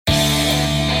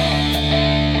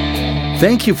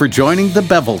Thank you for joining the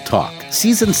Bevel Talk,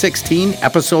 Season 16,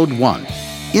 Episode 1,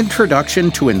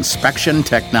 Introduction to Inspection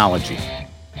Technology.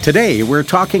 Today, we're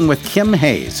talking with Kim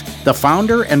Hayes, the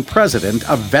founder and president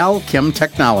of Valchem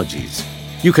Technologies.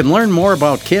 You can learn more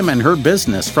about Kim and her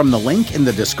business from the link in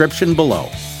the description below.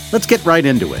 Let's get right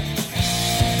into it.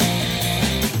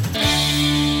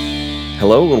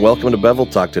 Hello and welcome to Bevel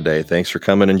Talk today. Thanks for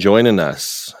coming and joining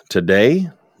us. Today,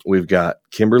 we've got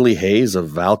Kimberly Hayes of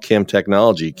Valchem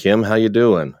Technology. Kim, how you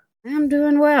doing? I'm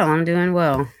doing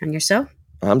well. And yourself?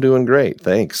 I'm doing great.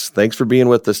 Thanks for being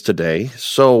with us today.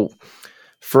 So,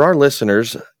 for our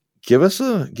listeners, give us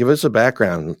a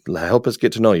background. Help us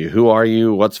get to know you. Who are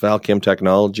you? What's Valchem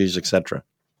Technologies, etc.?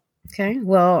 Okay.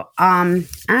 Well, I'm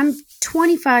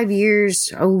 25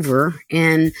 years over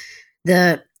in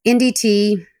the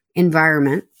NDT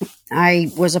environment.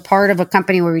 I was a part of a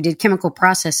company where we did chemical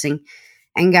processing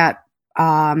and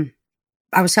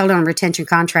I was held on a retention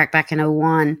contract back in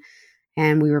 2001,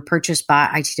 and we were purchased by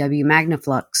ITW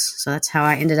Magnaflux. So that's how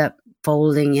I ended up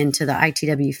folding into the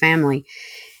ITW family.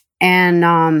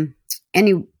 And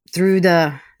through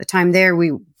the time there,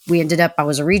 we ended up, I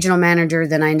was a regional manager.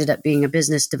 Then I ended up being a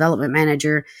business development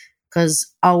manager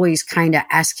because always kind of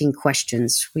asking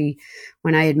questions.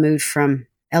 When I had moved from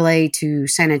LA to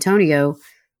San Antonio,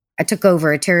 I took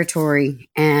over a territory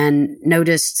and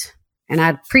noticed, and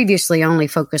I'd previously only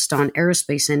focused on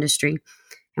aerospace industry.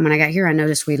 And when I got here, I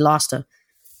noticed we'd lost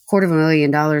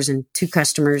 $250,000 in 2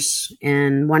 customers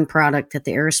and one product that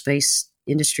the aerospace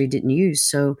industry didn't use.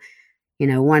 So,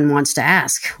 one wants to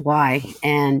ask why.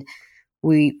 And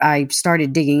I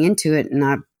started digging into it, and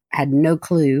I had no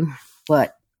clue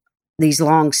what these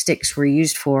long sticks were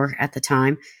used for at the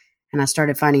time. And I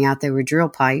started finding out they were drill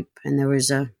pipe, and there was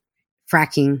a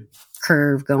fracking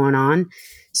curve going on.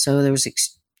 So there was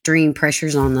extreme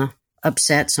pressures on the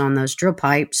upsets on those drill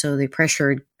pipes. So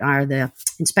the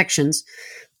inspections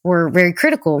were very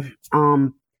critical.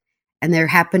 And there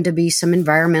happened to be some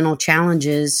environmental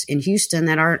challenges in Houston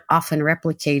that aren't often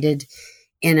replicated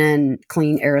in a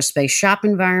clean aerospace shop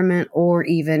environment or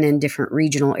even in different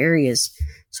regional areas.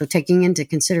 So taking into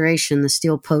consideration the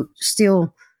steel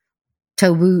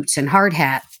toe boots and hard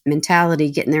hat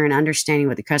mentality, getting there and understanding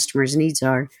what the customer's needs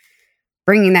are,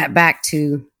 bringing that back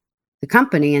to the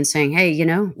company and saying, hey,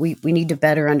 we need to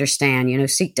better understand,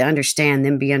 seek to understand,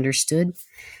 then be understood.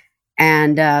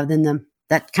 And then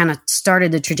that kind of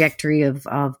started the trajectory of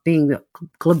being a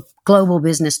global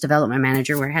business development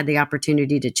manager, where I had the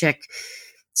opportunity to check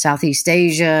Southeast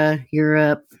Asia,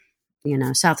 Europe,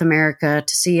 South America,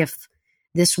 to see if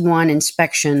this one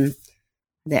inspection,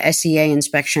 the SEA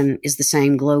inspection, is the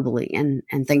same globally. And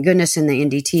thank goodness in the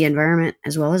NDT environment,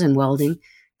 as well as in welding,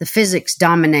 the physics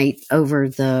dominate over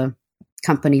the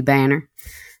company banner.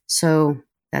 So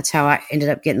that's how I ended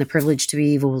up getting the privilege to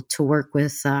be able to work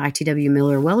with ITW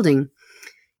Miller Welding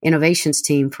Innovations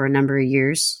team for a number of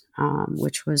years,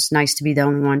 which was nice to be the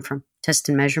only one from test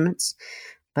and measurements.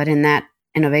 But in that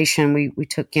innovation, we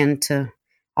took into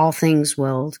all things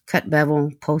weld, cut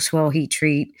bevel, post-weld heat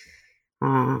treat,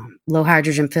 low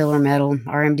hydrogen filler metal,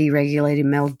 RMD regulated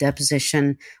metal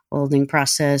deposition, welding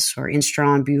process, or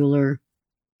Instron Buehler,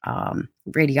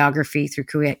 radiography through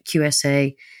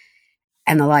QSA,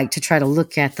 and the like, to try to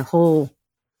look at the whole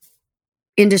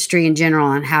industry in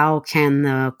general and how can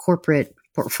the corporate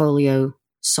portfolio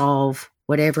solve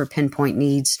whatever pinpoint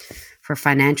needs for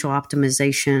financial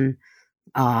optimization,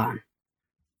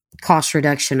 cost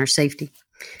reduction, or safety.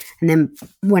 And then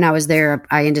when I was there,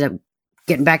 I ended up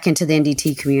getting back into the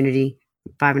NDT community,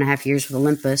 5.5 years with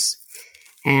Olympus.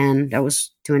 And I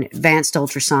was doing advanced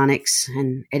ultrasonics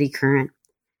and eddy current.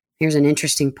 Here's an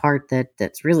interesting part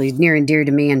that's really near and dear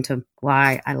to me, and to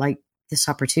why I like this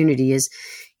opportunity is,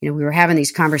 we were having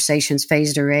these conversations,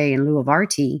 phased array in lieu of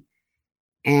RT,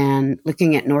 and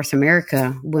looking at North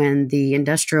America, when the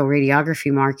industrial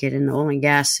radiography market in the oil and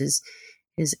gas is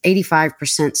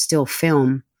 85% still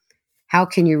film. How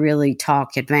can you really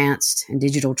talk advanced and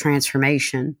digital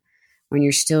transformation when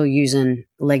you're still using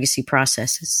legacy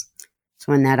processes?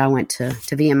 So in that, I went to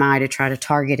VMI to try to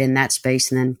target in that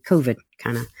space, and then COVID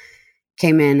kind of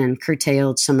came in and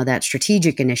curtailed some of that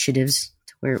strategic initiatives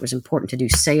to where it was important to do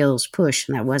sales push,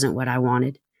 and that wasn't what I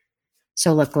wanted.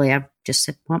 So luckily, I just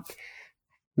said, well,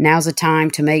 now's the time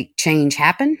to make change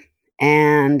happen.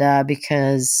 And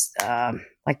because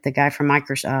like the guy from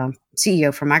Microsoft,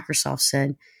 CEO from Microsoft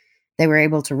said, they were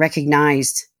able to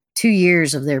recognize 2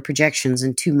 years of their projections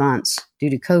in 2 months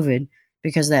due to COVID,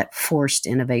 because that forced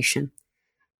innovation.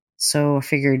 So I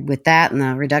figured with that and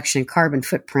the reduction in carbon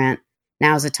footprint,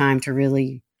 now's the time to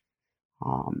really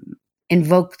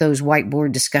invoke those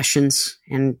whiteboard discussions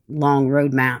and long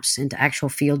roadmaps into actual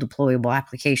field deployable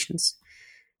applications.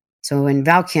 So in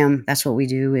Valchem, that's what we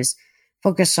do, is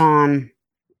focus on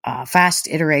fast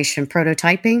iteration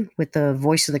prototyping with the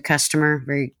voice of the customer,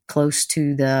 very close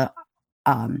to the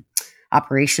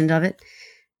operation of it,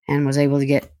 and was able to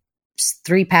get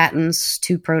 3 patents,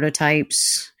 2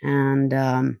 prototypes,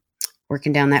 and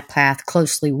working down that path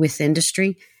closely with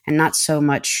industry, and not so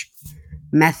much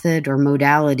method or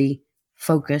modality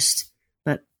focused,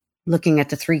 but looking at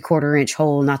the 3/4 inch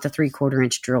hole, not the 3/4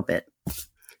 inch drill bit.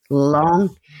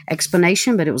 Long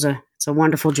explanation, but it's a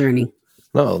wonderful journey.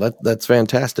 No, that's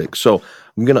fantastic. So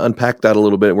I'm going to unpack that a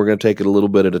little bit. We're going to take it a little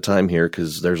bit at a time here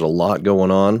because there's a lot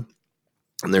going on,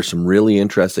 and there's some really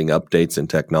interesting updates in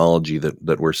technology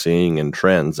that we're seeing and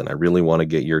trends, and I really want to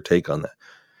get your take on that.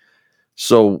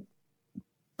 So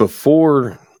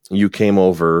before you came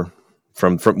over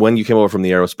from when you came over from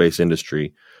the aerospace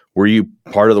industry, were you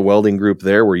part of the welding group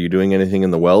there? Were you doing anything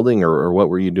in the welding, or what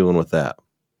were you doing with that?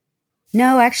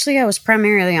 No, actually, I was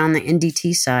primarily on the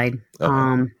NDT side.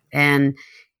 Okay. And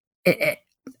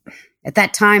at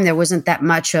that time, there wasn't that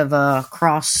much of a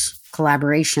cross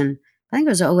collaboration. I think it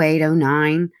was 08,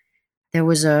 09. There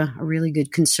was a really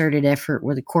good concerted effort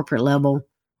with the corporate level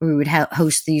where we would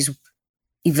host these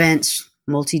events,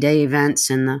 multi-day events,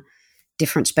 and the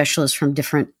different specialists from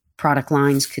different product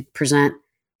lines could present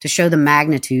to show the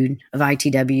magnitude of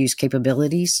ITW's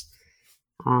capabilities.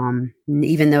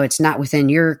 Even though it's not within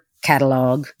your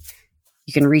catalog,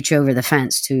 you can reach over the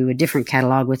fence to a different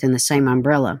catalog within the same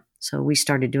umbrella. So we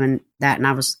started doing that, and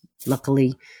I was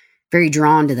luckily very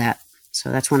drawn to that.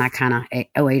 So that's when I kind of,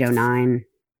 08, 09,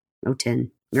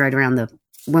 010, right around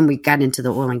when we got into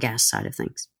the oil and gas side of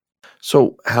things.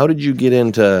 So how did you get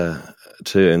into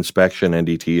inspection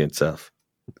NDT and stuff?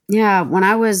 Yeah, when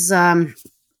I was, my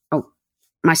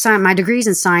degree's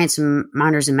in science and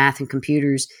minors in math and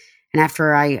computers. And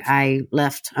after I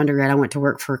left undergrad, I went to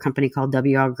work for a company called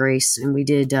W.R. Grace, and we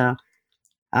did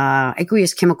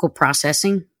aqueous chemical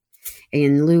processing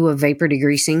in lieu of vapor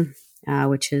degreasing,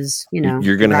 which is,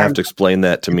 You're going to have to explain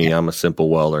that to me. I'm a simple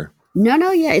welder.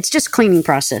 No, yeah. It's just cleaning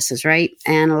processes, right?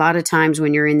 And a lot of times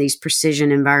when you're in these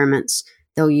precision environments,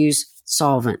 they'll use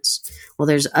solvents. Well,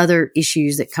 there's other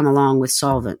issues that come along with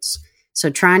solvents. So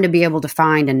trying to be able to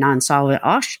find a non-solvent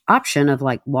option of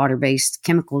like water-based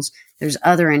chemicals, there's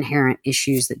other inherent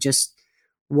issues that just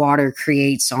water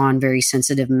creates on very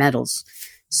sensitive metals.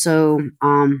 So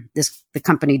the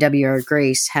company W.R.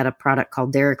 Grace had a product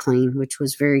called DuraClean, which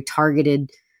was very targeted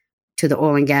to the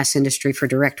oil and gas industry for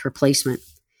direct replacement.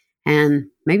 And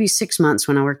maybe 6 months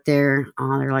when I worked there,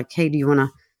 they're like, hey, do you want to,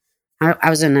 I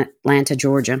was in Atlanta,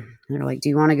 Georgia. And they're like, do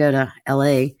you want to go to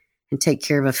LA and take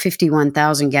care of a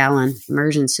 51,000 gallon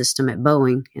immersion system at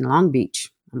Boeing in Long Beach?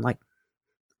 I'm like,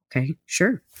 okay,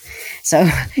 sure. So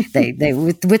they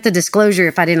with the disclosure,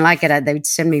 if I didn't like it, they would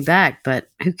send me back. But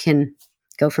who can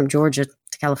go from Georgia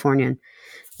to California and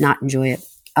not enjoy it?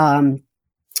 And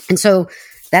so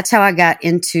that's how I got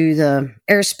into the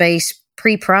aerospace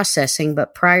pre-processing.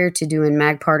 But prior to doing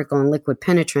mag particle and liquid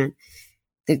penetrant,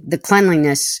 the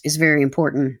cleanliness is very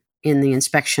important in the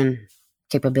inspection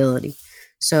capability.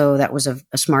 So that was a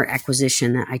smart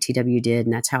acquisition that ITW did,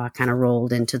 and that's how I kind of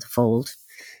rolled into the fold.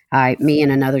 Me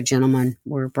and another gentleman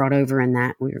were brought over in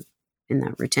that. We were in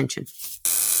that retention.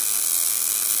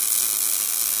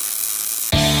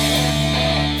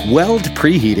 Weld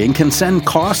preheating can send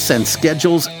costs and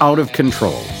schedules out of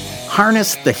control.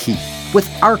 Harness the heat with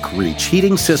ArcReach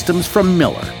heating systems from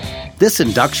Miller. This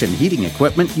induction heating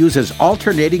equipment uses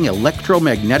alternating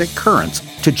electromagnetic currents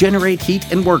to generate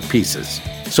heat in workpieces,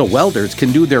 so welders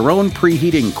can do their own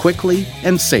preheating quickly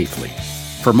and safely.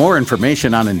 For more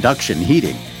information on induction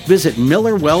heating, visit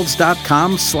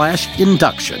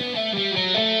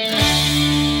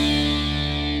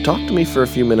millerwelds.com/induction. Talk to me for a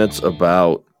few minutes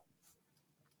about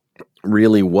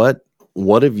really what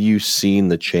have you seen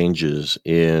the changes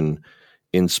in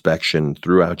inspection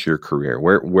throughout your career?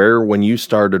 Where when you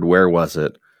started, where was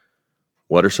it?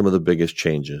 What are some of the biggest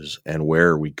changes, and where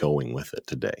are we going with it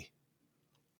today?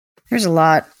 There's a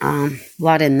lot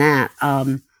in that.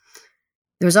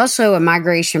 There was also a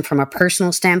migration from a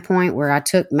personal standpoint where I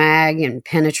took mag and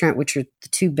penetrant, which are the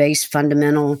two base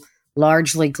fundamental,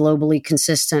 largely globally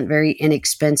consistent, very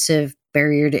inexpensive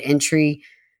barrier to entry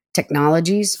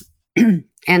technologies.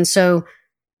 And so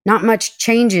not much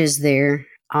changes there.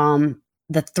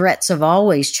 The threats of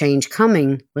always change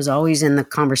coming was always in the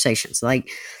conversations. Like,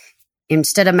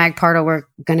 instead of mag particle, we're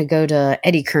going to go to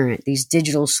eddy current, these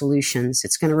digital solutions.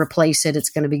 It's going to replace it. It's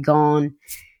going to be gone.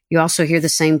 You also hear the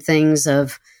same things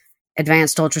of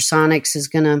advanced ultrasonics is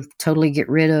going to totally get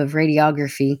rid of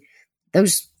radiography.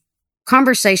 those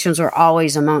conversations are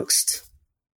always amongst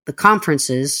the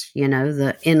conferences,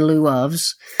 the in lieu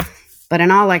ofs. But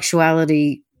in all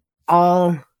actuality,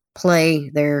 all play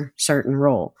their certain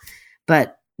role.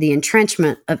 But the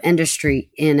entrenchment of industry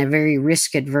in a very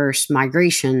risk-adverse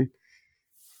migration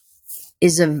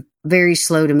is a very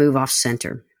slow to move off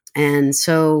center. And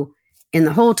so in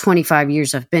the whole 25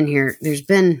 years I've been here, there's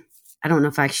been, I don't know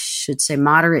if I should say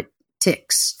moderate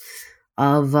ticks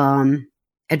of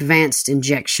advanced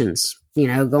injections,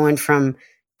 going from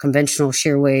conventional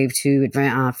shear wave to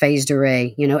phased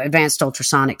array, advanced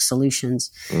ultrasonic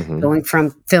solutions, going from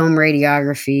film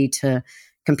radiography to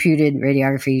computed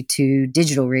radiography to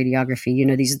digital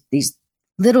radiography, these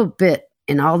little bit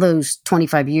in all those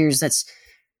 25 years, that's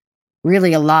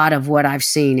really a lot of what I've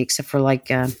seen, except for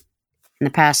in the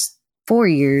past 4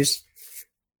 years,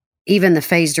 even the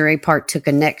phased array part took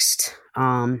a next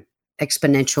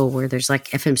exponential where there's like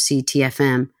FMC,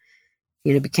 TFM,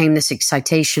 became this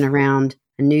excitation around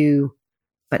a new,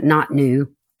 but not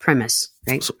new premise,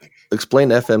 right? So explain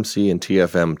FMC and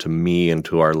TFM to me and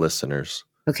to our listeners.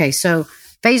 Okay. So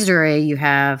phased array, you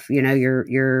have,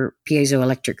 your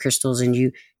piezoelectric crystals and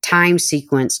you time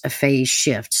sequence a phase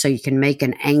shift. So you can make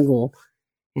an angle,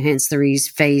 and hence the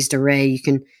phased array. You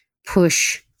can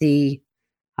push the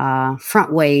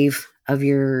front wave of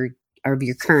your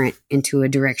current into a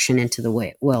direction into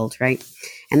the weld, right?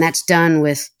 And that's done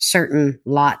with certain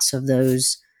lots of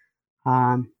those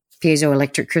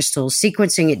piezoelectric crystals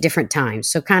sequencing at different times.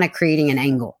 So kind of creating an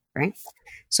angle, right?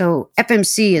 So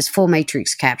FMC is full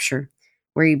matrix capture,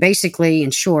 where you basically, in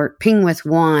short, ping with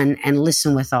one and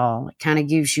listen with all. It kind of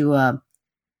gives you a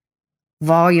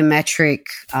volumetric,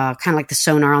 kind of like the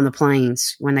sonar on the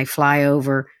planes. When they fly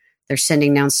over, they're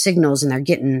sending down signals and they're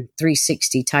getting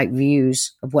 360 type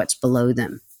views of what's below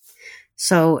them.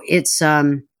 So it's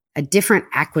a different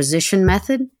acquisition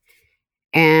method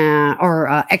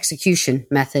or execution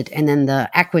method. And then the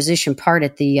acquisition part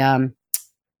at the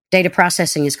data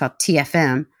processing is called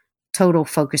TFM, total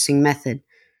focusing method.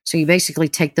 So you basically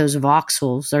take those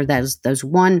voxels, or those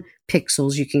 1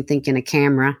 pixels you can think in a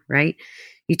camera, right?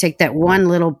 You take that one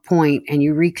little point and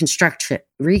you reconstruct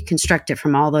it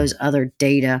from all those other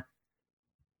data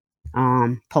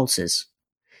pulses.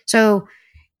 So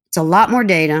it's a lot more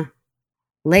data,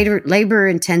 labor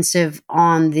intensive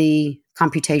on the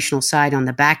computational side on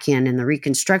the back end and the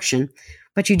reconstruction,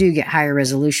 but you do get higher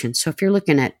resolution. So if you're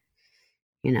looking at,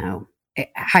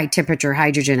 high temperature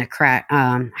hydrogen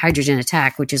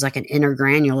attack, which is like an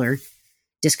intergranular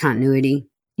discontinuity,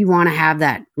 you want to have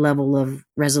that level of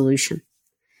resolution.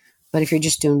 But if you're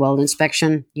just doing weld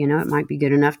inspection, it might be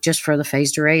good enough just for the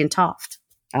phased array and TOFT.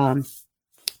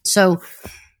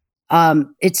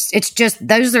 It's just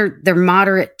they're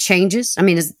moderate changes. I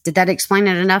mean, did that explain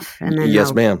it enough? And then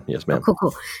Yes, ma'am. Yes, ma'am. Oh,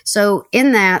 cool. So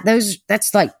in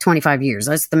that's like 25 years.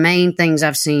 That's the main things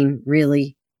I've seen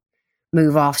really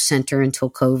move off center until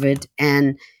COVID.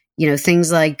 And,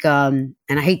 things like, and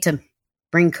I hate to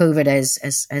bring COVID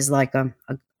as like a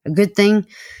good thing,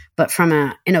 but from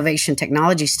an innovation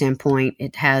technology standpoint,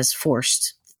 it has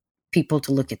forced people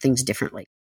to look at things differently.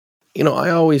 I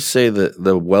always say that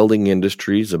the welding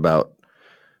industry is about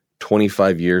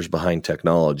 25 years behind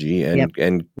technology,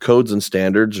 and codes and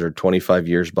standards are 25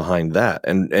 years behind that.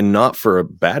 And not for a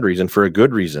bad reason, for a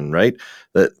good reason, right?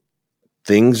 That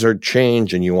things are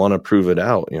changed and you want to prove it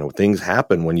out. Things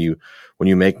happen when you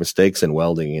make mistakes in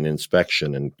welding and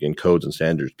inspection and in codes and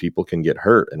standards. People can get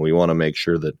hurt, and we want to make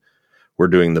sure that we're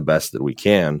doing the best that we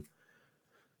can.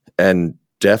 And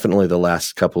definitely the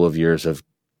last couple of years have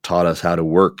taught us how to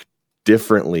work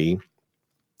differently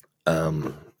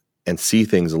and see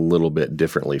things a little bit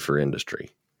differently for industry.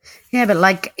 Yeah, but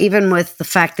like even with the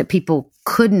fact that people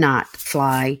could not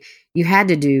fly, you had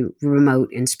to do remote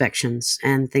inspections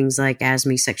and things like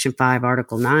ASME Section 5,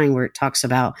 Article 9, where it talks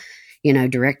about,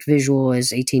 direct visual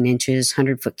is 18 inches,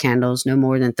 100-foot candles, no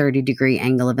more than 30-degree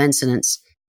angle of incidence.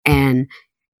 And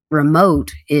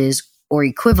remote is or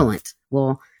equivalent.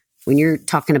 Well, when you're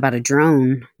talking about a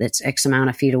drone that's X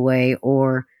amount of feet away,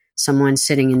 or someone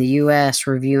sitting in the U.S.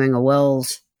 reviewing a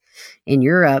weld in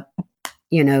Europe,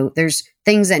 there's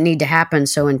things that need to happen.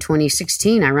 So in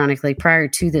 2016, ironically, prior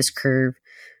to this curve,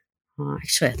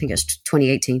 actually, I think it's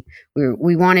 2018,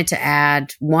 we wanted to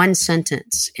add one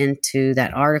sentence into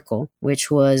that article,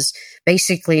 which was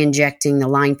basically injecting the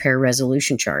line pair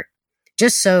resolution chart,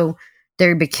 just so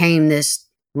there became this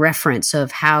reference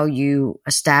of how you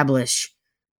establish,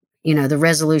 the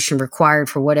resolution required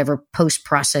for whatever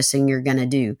post-processing you're going to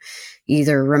do,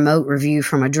 either remote review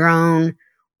from a drone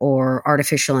or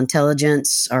artificial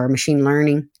intelligence or machine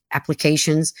learning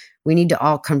applications. We need to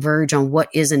all converge on what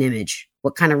is an image.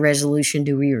 What kind of resolution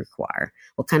do we require?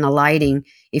 What kind of lighting,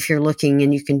 if you're looking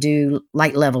and you can do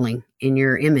light leveling in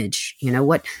your image,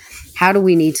 how do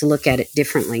we need to look at it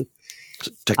differently?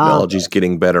 Technology's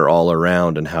getting better all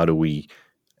around. And how do we,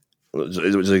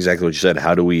 it was exactly what you said.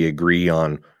 How do we agree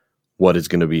on what is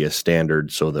going to be a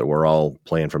standard so that we're all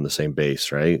playing from the same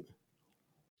base, right?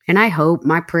 And I hope,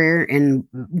 my prayer in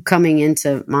coming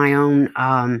into my own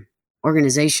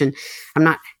organization, I'm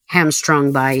not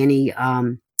hamstrung by any,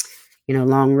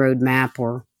 long road map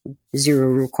or zero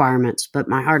requirements, but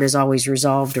my heart is always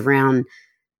resolved around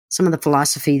some of the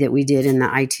philosophy that we did in the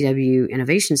ITW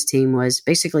innovations team was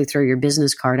basically throw your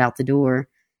business card out the door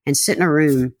and sit in a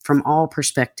room from all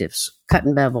perspectives, cut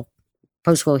and bevel,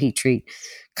 post-weld heat treat,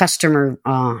 customer,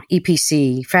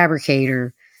 EPC,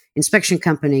 fabricator, inspection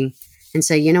company, and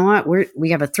say, you know what,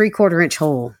 we have a 3/4 inch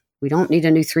hole. We don't need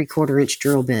a new 3/4 inch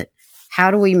drill bit.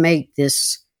 How do we make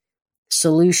this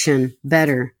solution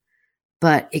better?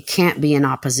 But it can't be in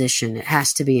opposition. It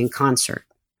has to be in concert.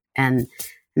 And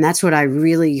that's what I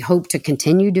really hope to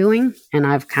continue doing. And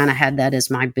I've kind of had that as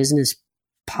my business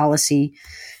policy.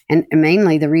 And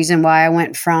mainly the reason why I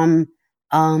went from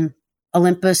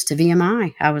Olympus to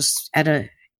VMI. I was at a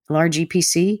large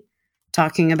EPC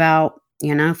talking about,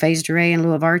 phased array in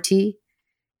lieu of RT.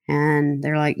 And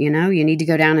they're like, you need to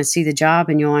go down and see the job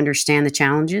and you'll understand the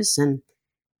challenges. And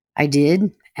I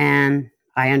did. And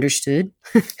I understood.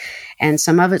 And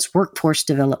some of it's workforce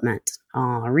development,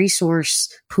 resource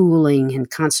pooling in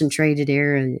concentrated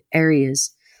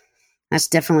areas. That's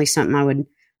definitely something I would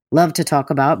love to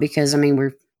talk about because,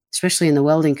 we're, especially in the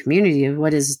welding community, of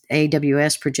what is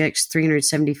AWS projects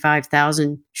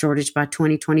 375,000 shortage by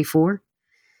 2024.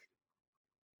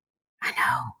 I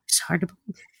know, it's hard to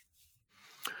believe.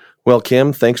 Well,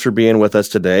 Kim, thanks for being with us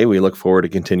today. We look forward to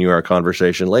continue our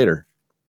conversation later.